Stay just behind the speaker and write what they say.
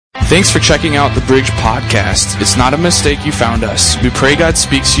Thanks for checking out the Bridge Podcast. It's not a mistake you found us. We pray God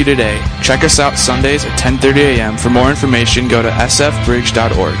speaks to you today. Check us out Sundays at 10:30 a.m. For more information, go to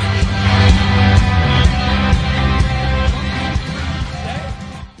sfbridge.org.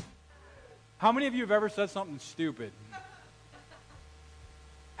 How many of you have ever said something stupid?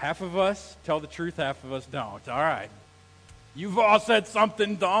 Half of us tell the truth, half of us don't. All right. You've all said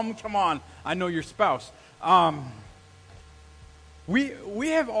something dumb. Come on. I know your spouse. We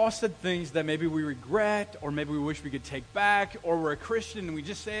have all said things that maybe we regret, or maybe we wish we could take back, or we're a Christian and we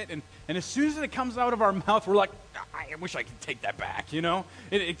just say it, and as soon as it comes out of our mouth, we're like, I wish I could take that back, you know?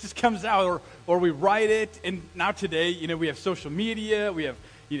 It just comes out, or we write it, and now today, we have social media, we have,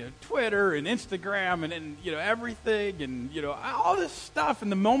 Twitter and Instagram and everything, and, all this stuff, and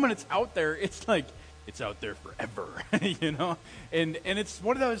the moment it's out there, it's like, it's out there forever, And it's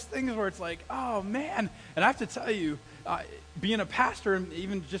one of those things where it's like, oh, man. And I have to tell you, being a pastor and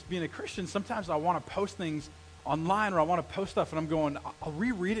even just being a Christian, sometimes I want to post things online, or I want to post stuff, and I'm going, I'll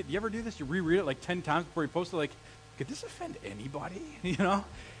reread it. Do you ever do this? You reread it like 10 times before you post it, like, could this offend anybody?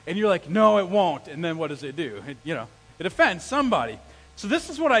 And you're like, no, it won't. And then what does it do? It offends somebody. So this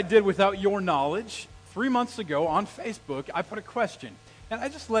is what I did without your knowledge. 3 months ago on Facebook, I put a question. And I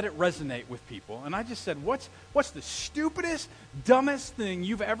just let it resonate with people. And I just said, what's the stupidest, dumbest thing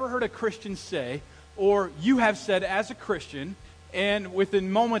you've ever heard a Christian say, or you have said as a Christian? And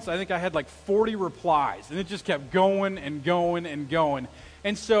within moments, I think I had like 40 replies. And it just kept going and going and going.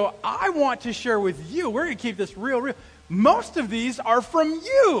 And so I want to share with you, we're going to keep this real. Most of these are from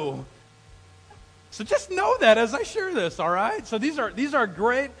you. So just know that as I share this, all right? So these are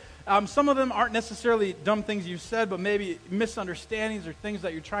great. Some of them aren't necessarily dumb things you've said, but maybe misunderstandings or things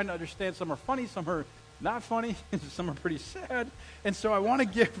that you're trying to understand. Some are funny, some are not funny, some are pretty sad. And so I want to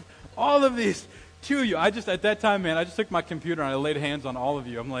give all of these to you. At that time, man, I just took my computer and I laid hands on all of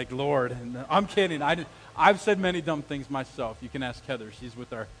you. I'm like, Lord, and I'm kidding. I've said many dumb things myself. You can ask Heather. She's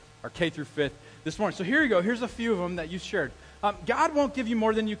with our K through 5th this morning. So here you go. Here's a few of them that you shared. God won't give you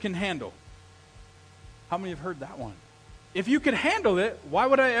more than you can handle. How many have heard that one? If you could handle it, why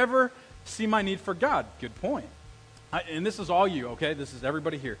would I ever see my need for God? Good point. And this is all you, okay? This is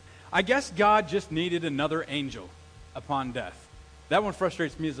everybody here. I guess God just needed another angel upon death. That one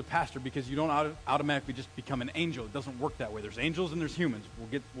frustrates me as a pastor because you don't automatically just become an angel. It doesn't work that way. There's angels and there's humans.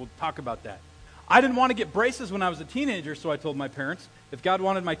 We'll talk about that. I didn't want to get braces when I was a teenager, so I told my parents, if God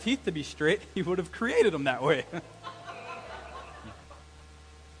wanted my teeth to be straight, he would have created them that way.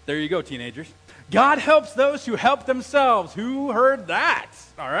 There you go, teenagers. God helps those who help themselves. Who heard that?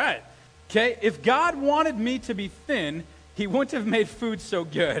 All right. Okay, if God wanted me to be thin, he wouldn't have made food so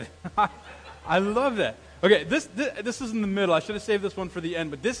good. I love that. Okay, this is in the middle. I should have saved this one for the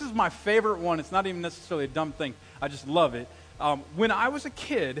end, but this is my favorite one. It's not even necessarily a dumb thing. I just love it. When I was a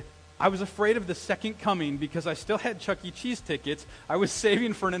kid, I was afraid of the second coming because I still had Chuck E. Cheese tickets. I was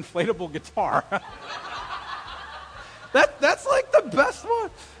saving for an inflatable guitar. That's like the best one.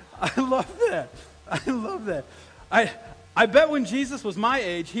 I love that. I bet when Jesus was my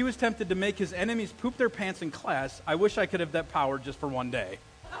age, he was tempted to make his enemies poop their pants in class. I wish I could have that power just for one day.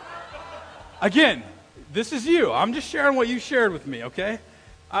 Again, this is you. I'm just sharing what you shared with me, okay?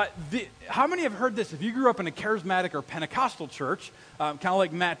 How many have heard this? If you grew up in a charismatic or Pentecostal church, kind of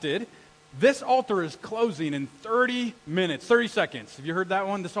like Matt did, this altar is closing in 30 minutes, 30 seconds. Have you heard that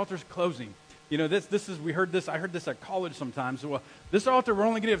one? This altar is closing. I heard this at college sometimes. Well, this altar, we're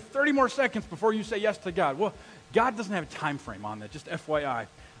only going to have 30 more seconds before you say yes to God. Well, God doesn't have a time frame on that, just FYI.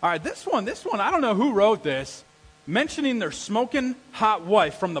 All right, this one, I don't know who wrote this, mentioning their smoking hot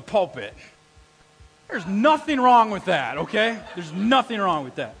wife from the pulpit. There's nothing wrong with that, okay? There's nothing wrong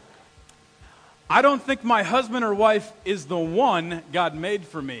with that. I don't think my husband or wife is the one God made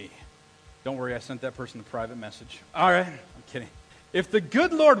for me. Don't worry, I sent that person a private message. All right, I'm kidding. If the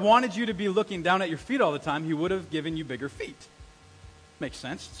good Lord wanted you to be looking down at your feet all the time, he would have given you bigger feet. Makes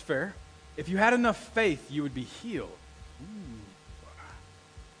sense. It's fair. If you had enough faith, you would be healed. Ooh.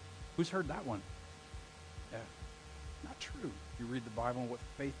 Who's heard that one? Yeah. Not true. You read the Bible and what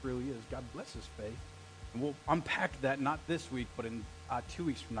faith really is. God blesses faith. And we'll unpack that not this week, but in 2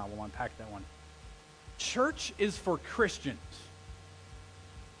 weeks from now, we'll unpack that one. Church is for Christians.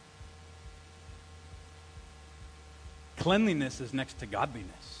 Cleanliness is next to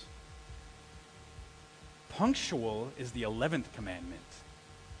godliness. Punctual is the 11th commandment.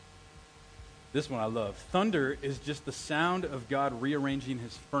 This one I love. Thunder is just the sound of God rearranging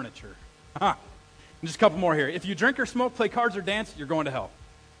his furniture. And just a couple more here. If you drink or smoke, play cards or dance, you're going to hell.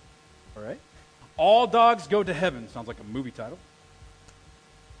 All right? All dogs go to heaven. Sounds like a movie title.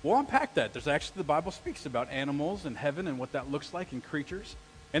 We'll unpack that. There's actually, the Bible speaks about animals and heaven and what that looks like and creatures.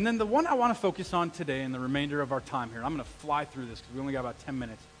 And then the one I want to focus on today in the remainder of our time here, I'm going to fly through this because we only got about 10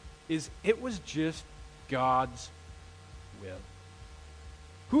 minutes, is it was just God's will.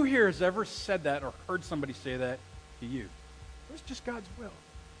 Who here has ever said that or heard somebody say that to you? It was just God's will.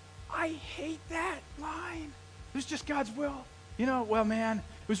 I hate that line. It was just God's will. Well, man,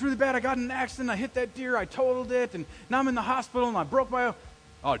 it was really bad. I got in an accident. I hit that deer. I totaled it. And now I'm in the hospital and I broke my...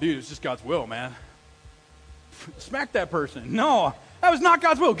 Oh, dude, it's just God's will, man. Smack that person. No, that was not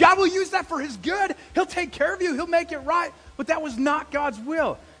God's will. God will use that for his good. He'll take care of you. He'll make it right. But that was not God's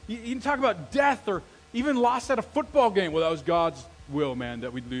will. You can talk about death or even loss at a football game. Well, that was God's will, man,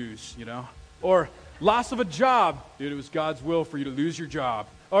 that we'd lose, Or loss of a job. Dude, it was God's will for you to lose your job.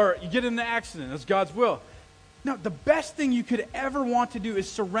 Or you get in an accident. That's God's will. No, the best thing you could ever want to do is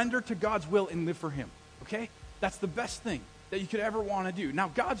surrender to God's will and live for him, okay? That's the best thing that you could ever want to do. Now,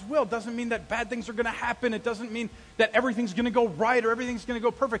 God's will doesn't mean that bad things are going to happen. It doesn't mean that everything's going to go right or everything's going to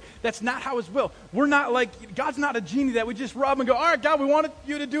go perfect. That's not how his will. We're not like, God's not a genie that we just rub and go, all right, God, we wanted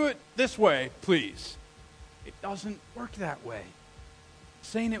you to do it this way, please. It doesn't work that way.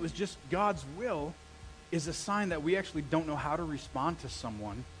 Saying it was just God's will is a sign that we actually don't know how to respond to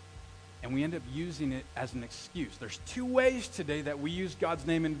someone, and we end up using it as an excuse. There's two ways today that we use God's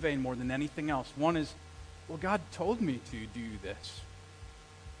name in vain more than anything else. One is, well, God told me to do this.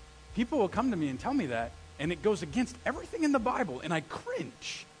 People will come to me and tell me that, and it goes against everything in the Bible, and I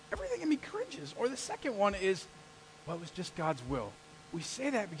cringe. Everything in me cringes. Or the second one is, well, it was just God's will. We say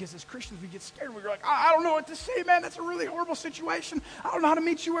that because as Christians we get scared. We're like, I don't know what to say, man. That's a really horrible situation. I don't know how to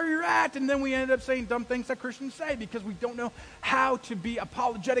meet you where you're at. And then we end up saying dumb things that Christians say because we don't know how to be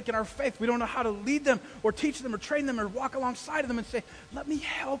apologetic in our faith. We don't know how to lead them or teach them or train them or walk alongside of them and say, let me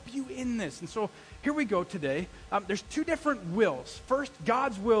help you in this. And so here we go today. There's two different wills. First,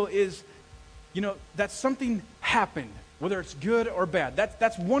 God's will is, that something happened, whether it's good or bad.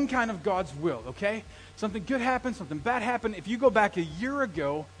 That's one kind of God's will, okay? Something good happened, something bad happened. If you go back a year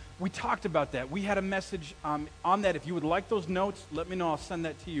ago, we talked about that. We had a message on that. If you would like those notes, let me know. I'll send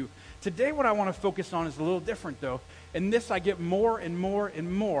that to you. Today, what I want to focus on is a little different, though. And this I get more and more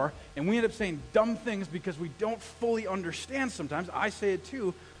and more. And we end up saying dumb things because we don't fully understand sometimes. I say it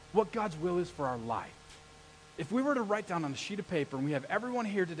too, what God's will is for our life. If we were to write down on a sheet of paper, and we have everyone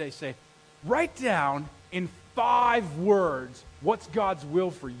here today say, write down in 5 words what's God's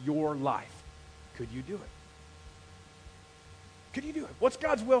will for your life. Could you do it? Could you do it? What's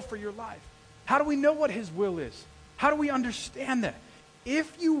God's will for your life? How do we know what his will is? How do we understand that?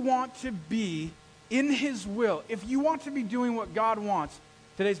 If you want to be in his will, if you want to be doing what God wants,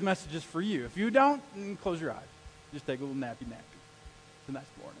 today's message is for you. If you don't, close your eyes. Just take a little nappy. It's a nice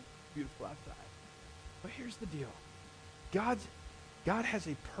morning. Beautiful outside. But here's the deal. God has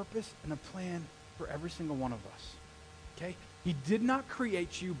a purpose and a plan for every single one of us. Okay? He did not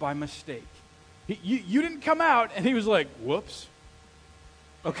create you by mistake. You didn't come out and he was like, whoops.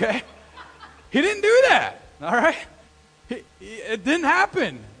 Okay? He didn't do that. All right? It didn't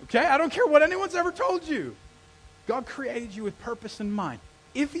happen. Okay? I don't care what anyone's ever told you. God created you with purpose in mind.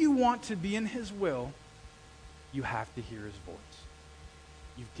 If you want to be in his will, you have to hear his voice.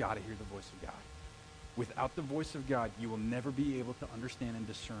 You've got to hear the voice of God. Without the voice of God, you will never be able to understand and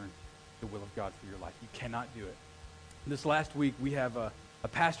discern the will of God for your life. You cannot do it. This last week, we have a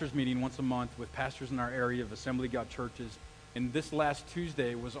pastor's meeting once a month with pastors in our area of Assembly of God churches. And this last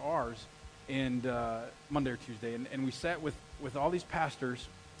Tuesday was ours, and Monday or Tuesday. And we sat with all these pastors,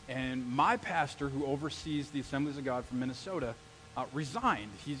 and my pastor, who oversees the Assemblies of God from Minnesota,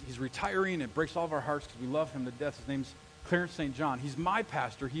 resigned. He's retiring. It breaks all of our hearts because we love him to death. His name's Clarence St. John. He's my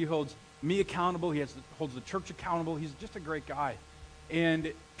pastor. He holds me accountable. He holds the church accountable. He's just a great guy.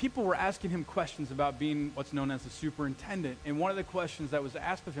 And people were asking him questions about being what's known as the superintendent. And one of the questions that was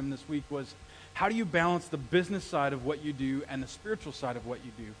asked of him this week was, how do you balance the business side of what you do and the spiritual side of what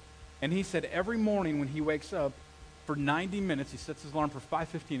you do? And he said every morning when he wakes up, for 90 minutes, he sets his alarm for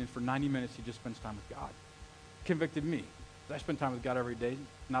 5:15, and for 90 minutes he just spends time with God. Convicted me. I spend time with God every day,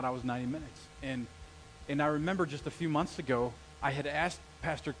 not always 90 minutes. And I remember just a few months ago, I had asked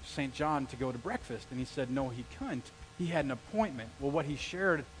Pastor St. John to go to breakfast, and he said no, he couldn't. He had an appointment. Well, what he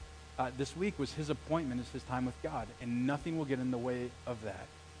shared this week was his appointment is his time with God, and nothing will get in the way of that.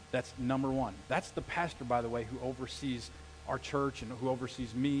 That's number one. That's the pastor, by the way, who oversees our church and who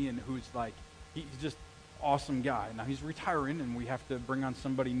oversees me and who's like, he's just awesome guy. Now, he's retiring, and we have to bring on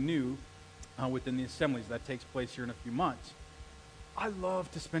somebody new within the assemblies. That takes place here in a few months. I love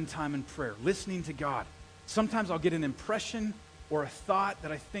to spend time in prayer, listening to God. Sometimes I'll get an impression or a thought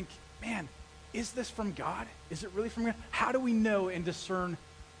that I think, man, is this from God? Is it really from God? How do we know and discern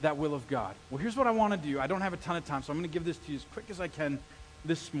that will of God? Well, here's what I want to do. I don't have a ton of time, so I'm going to give this to you as quick as I can.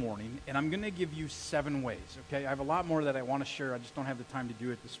 this morning, and I'm going to give you 7 ways, okay? I have a lot more that I want to share. I just don't have the time to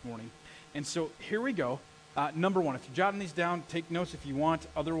do it this morning. And so here we go. Number 1, if you're jotting these down, take notes if you want.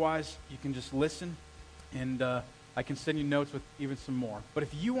 Otherwise, you can just listen, and I can send you notes with even some more. But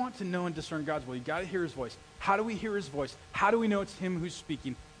if you want to know and discern God's will, you got to hear his voice. How do we hear his voice? How do we know it's him who's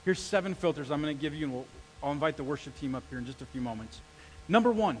speaking? Here's 7 filters I'm going to give you, and I'll invite the worship team up here in just a few moments.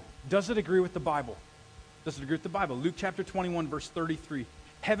 Number 1, does it agree with the Bible? Does it agree with the Bible? Luke chapter 21, verse 33.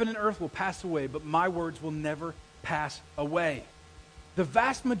 Heaven and earth will pass away, but my words will never pass away. The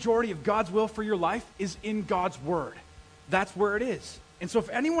vast majority of God's will for your life is in God's word. That's where it is. And so if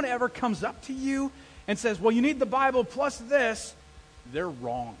anyone ever comes up to you and says, well, you need the Bible plus this, they're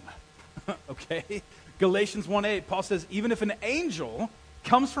wrong. Okay? Galatians 1:8, Paul says, even if an angel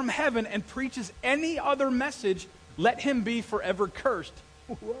comes from heaven and preaches any other message, let him be forever cursed.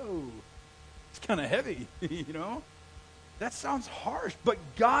 Whoa. It's kind of heavy, you know? That sounds harsh, but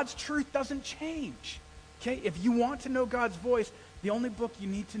God's truth doesn't change. Okay? If you want to know God's voice, the only book you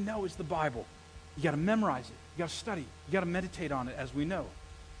need to know is the Bible. You got to memorize it. You got to study. You got to meditate on it, as we know.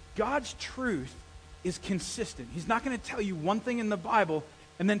 God's truth is consistent. He's not going to tell you one thing in the Bible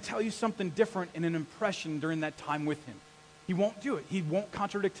and then tell you something different in an impression during that time with him. He won't do it. He won't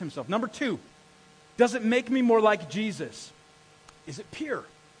contradict himself. Number 2, does it make me more like Jesus? Is it pure?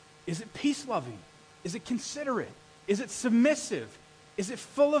 Is it peace-loving? Is it considerate? Is it submissive? Is it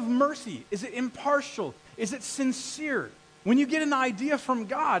full of mercy? Is it impartial? Is it sincere? When you get an idea from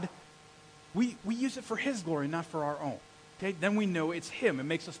God, we use it for his glory, not for our own. Okay? Then we know it's him. It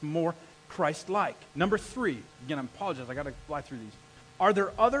makes us more Christ-like. Number 3, again, I apologize. I got to fly through these. Are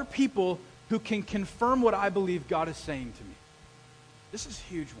there other people who can confirm what I believe God is saying to me? This is a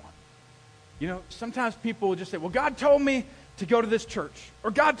huge one. You know, sometimes people will just say, well, God told me to go to this church,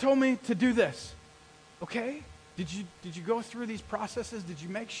 or God told me to do this. Okay? Did you go through these processes? Did you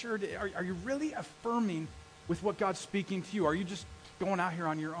make sure, are you really affirming with what God's speaking to you? Are you just going out here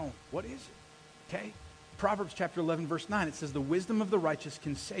on your own? What is it? Okay? Proverbs chapter 11, verse 9, it says, the wisdom of the righteous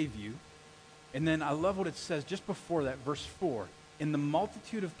can save you. And then I love what it says just before that, verse 4. In the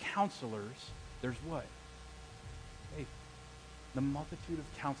multitude of counselors, there's what? Faith. The multitude of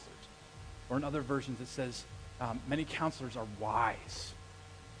counselors. Or in other versions, it says, many counselors are wise.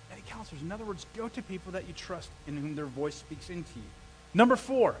 Many counselors. In other words, go to people that you trust in whom their voice speaks into you. Number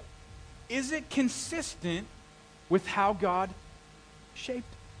 4, is it consistent with how God shaped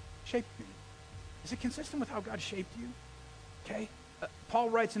me? Is it consistent with how God shaped you? Okay? Paul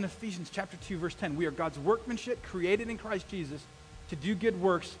writes in Ephesians chapter 2, verse 10, we are God's workmanship created in Christ Jesus to do good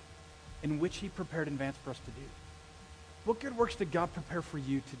works in which he prepared in advance for us to do. What good works did God prepare for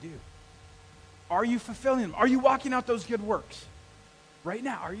you to do? Are you fulfilling them? Are you walking out those good works? Right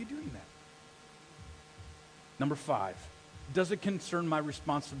now, are you doing that? Number 5, does it concern my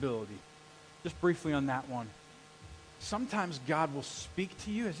responsibility? Just briefly on that one. Sometimes God will speak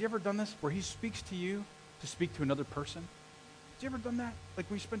to you. Has he ever done this? Where he speaks to you to speak to another person? Has he ever done that? Like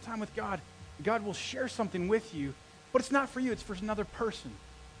when you spend time with God, God will share something with you, but it's not for you, it's for another person.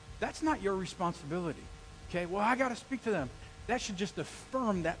 That's not your responsibility. Okay, well, I got to speak to them. That should just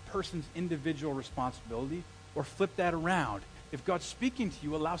affirm that person's individual responsibility, or flip that around. If God's speaking to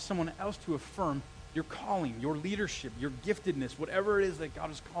you, allow someone else to affirm your calling, your leadership, your giftedness, whatever it is that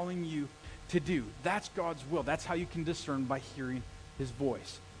God is calling you to do. That's God's will. That's how you can discern, by hearing his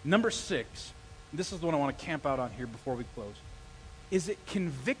voice. Number 6, this is the one I want to camp out on here before we close. Is it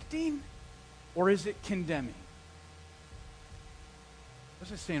convicting or is it condemning? What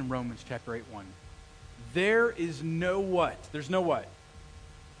does it say in Romans chapter 8:1? There is no what? There's no what?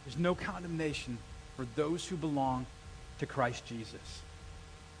 There's no condemnation for those who belong to Christ Jesus.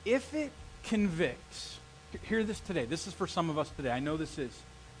 If it convicts, hear this today. This is for some of us today. I know this is.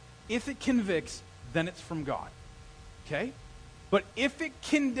 If it convicts, then it's from God. Okay? But if it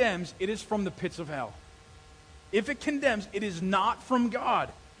condemns, it is from the pits of hell. If it condemns, it is not from God.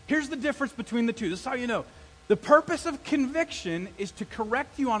 Here's the difference between the two. This is how you know. The purpose of conviction is to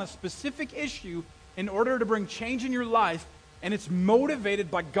correct you on a specific issue in order to bring change in your life, and it's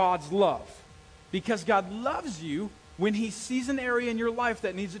motivated by God's love. Because God loves you when he sees an area in your life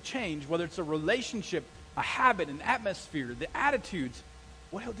that needs a change, whether it's a relationship, a habit, an atmosphere, the attitudes.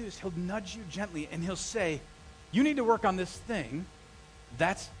 What he'll do is he'll nudge you gently and he'll say, you need to work on this thing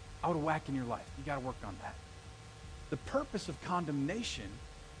that's out of whack in your life. You got to work on that. The purpose of condemnation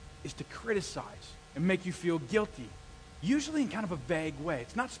is to criticize and make you feel guilty, usually in kind of a vague way.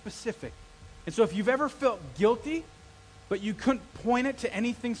 It's not specific. And so if you've ever felt guilty, but you couldn't point it to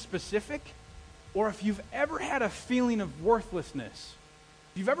anything specific, or if you've ever had a feeling of worthlessness,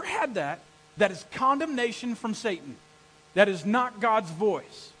 if you've ever had that, that is condemnation from Satan. that is not God's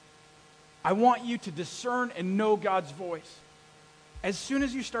voice. I want you to discern and know God's voice. As soon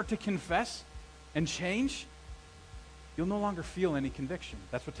as you start to confess and change, you'll no longer feel any conviction.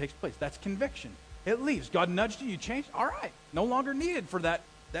 That's what takes place. That's conviction. It leaves. God nudged you, you changed. All right. No longer needed for that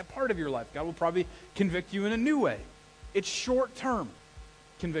part of your life. God will probably convict you in a new way. It's short-term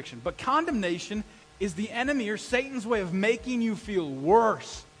conviction. But condemnation is the enemy or Satan's way of making you feel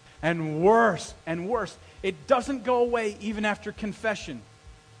worse and worse and worse. It doesn't go away even after confession.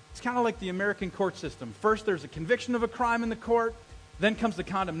 It's kind of like the American court system. First, there's a conviction of a crime in the court. Then comes the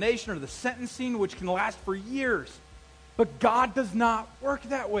condemnation or the sentencing, which can last for years. But God does not work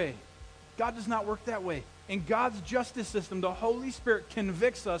that way. God does not work that way. In God's justice system, the Holy Spirit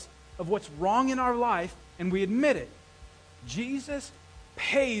convicts us of what's wrong in our life, and we admit it. Jesus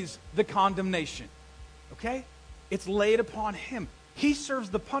pays the condemnation. Okay? It's laid upon him. He serves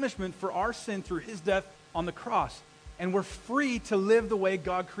the punishment for our sin through his death on the cross. And we're free to live the way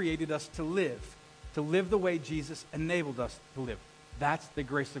God created us to live the way Jesus enabled us to live. That's the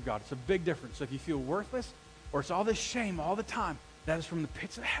grace of God. It's a big difference. So if you feel worthless or it's all this shame all the time, that is from the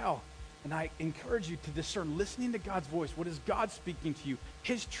pits of hell. And I encourage you to discern, listening to God's voice. What is God speaking to you?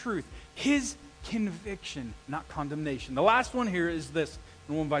 His truth, his conviction, not condemnation. The last one here is this.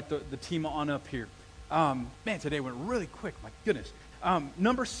 And we'll invite the team on up here. Man, today went really quick. My goodness.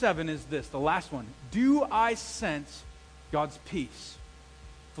 Number 7 is this, the last one. Do I sense God's peace?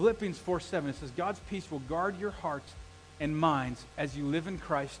 Philippians 4:7, it says, God's peace will guard your hearts and minds as you live in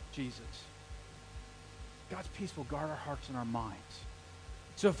Christ Jesus. God's peace will guard our hearts and our minds.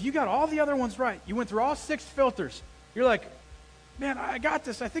 So if you got all the other ones right, you went through all 6 filters, you're like, man, I got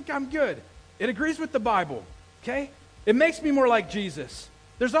this. I think I'm good. It agrees with the Bible, okay? It makes me more like Jesus.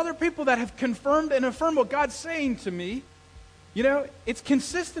 There's other people that have confirmed and affirmed what God's saying to me. You know, it's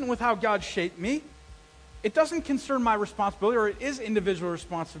consistent with how God shaped me. It doesn't concern my responsibility, or it is individual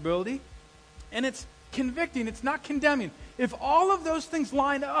responsibility. And it's convicting. It's not condemning. If all of those things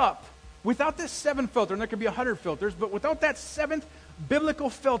line up, without this 7th filter, and there could be 100 filters, but without that 7th biblical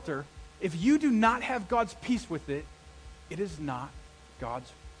filter, if you do not have God's peace with it, it is not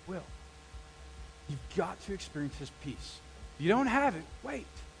God's will. You've got to experience his peace. If you don't have it, wait.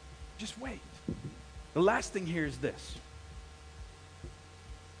 Just wait. The last thing here is this.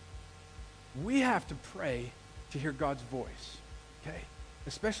 We have to pray to hear God's voice, okay?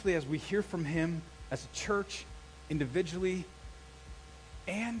 Especially as we hear from him as a church, individually,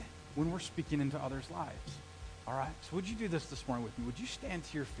 and when we're speaking into others' lives. All right? So would you do this morning with me? Would you stand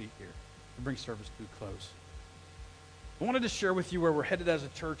to your feet here to bring service to a close? I wanted to share with you where we're headed as a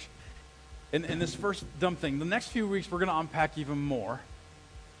church in this first dumb thing. The next few weeks, we're going to unpack even more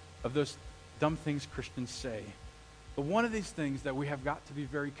of those dumb things Christians say. But one of these things that we have got to be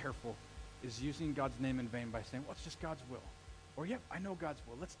very careful is using God's name in vain by saying, well, it's just God's will. Or, yep, I know God's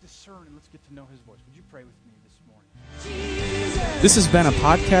will. Let's discern and let's get to know his voice. Would you pray with me this morning? This has been a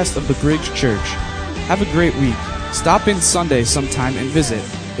podcast of the Bridge Church. Have a great week. Stop in Sunday sometime and visit.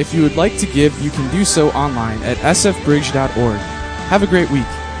 If you would like to give, you can do so online at sfbridge.org. Have a great week.